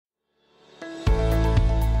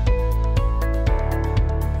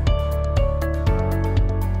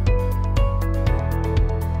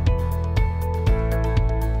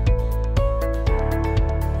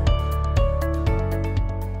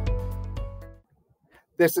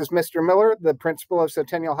This is Mr. Miller, the principal of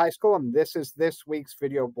Centennial High School, and this is this week's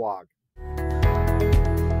video blog.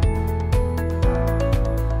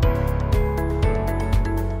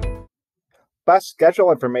 Bus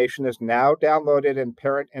schedule information is now downloaded in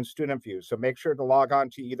Parent and Student View, so make sure to log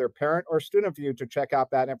on to either Parent or Student View to check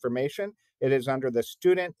out that information. It is under the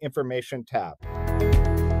Student Information tab.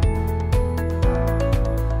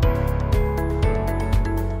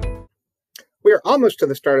 We are almost to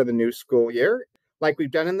the start of the new school year. Like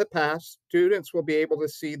we've done in the past, students will be able to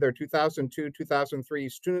see their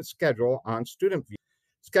 2002-2003 student schedule on Student View.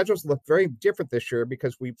 Schedules look very different this year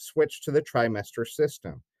because we've switched to the trimester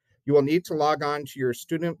system. You will need to log on to your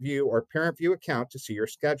Student View or Parent View account to see your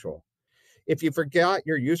schedule. If you forgot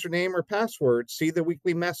your username or password, see the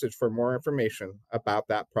weekly message for more information about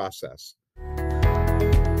that process.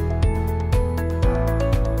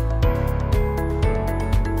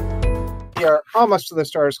 We are almost to the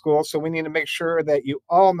start of school, so we need to make sure that you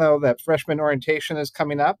all know that freshman orientation is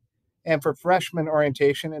coming up. And for freshman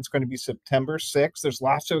orientation, it's going to be September 6th. There's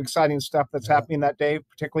lots of exciting stuff that's happening that day,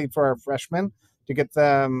 particularly for our freshmen, to get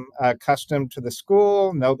them accustomed to the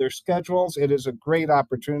school, know their schedules. It is a great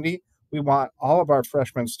opportunity. We want all of our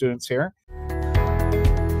freshman students here.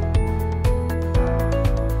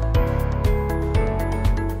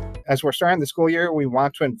 As we're starting the school year, we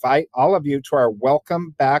want to invite all of you to our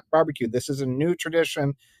Welcome Back Barbecue. This is a new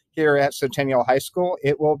tradition here at Centennial High School.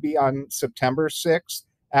 It will be on September 6th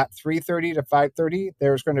at 3:30 to 5:30.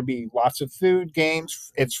 There's going to be lots of food,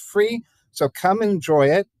 games. It's free, so come enjoy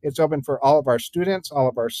it. It's open for all of our students, all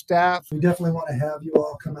of our staff. We definitely want to have you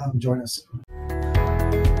all come out and join us.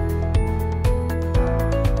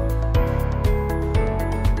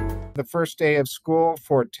 The first day of school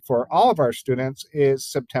for all of our students is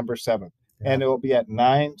September 7th, and it will be at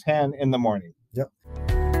 9:10 in the morning. Yep.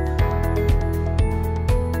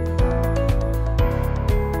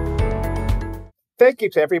 Thank you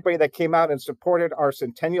to everybody that came out and supported our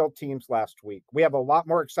Centennial teams last week. We have a lot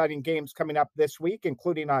more exciting games coming up this week,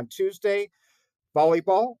 including on Tuesday,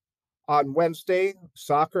 volleyball, on Wednesday,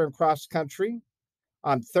 soccer and cross country,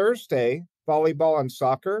 on Thursday, volleyball and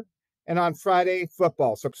soccer, and on Friday,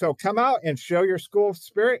 football. So come out and show your school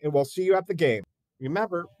spirit, and we'll see you at the game.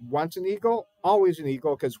 Remember, once an Eagle, always an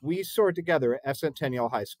Eagle, because we soar together at Centennial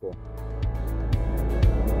High School.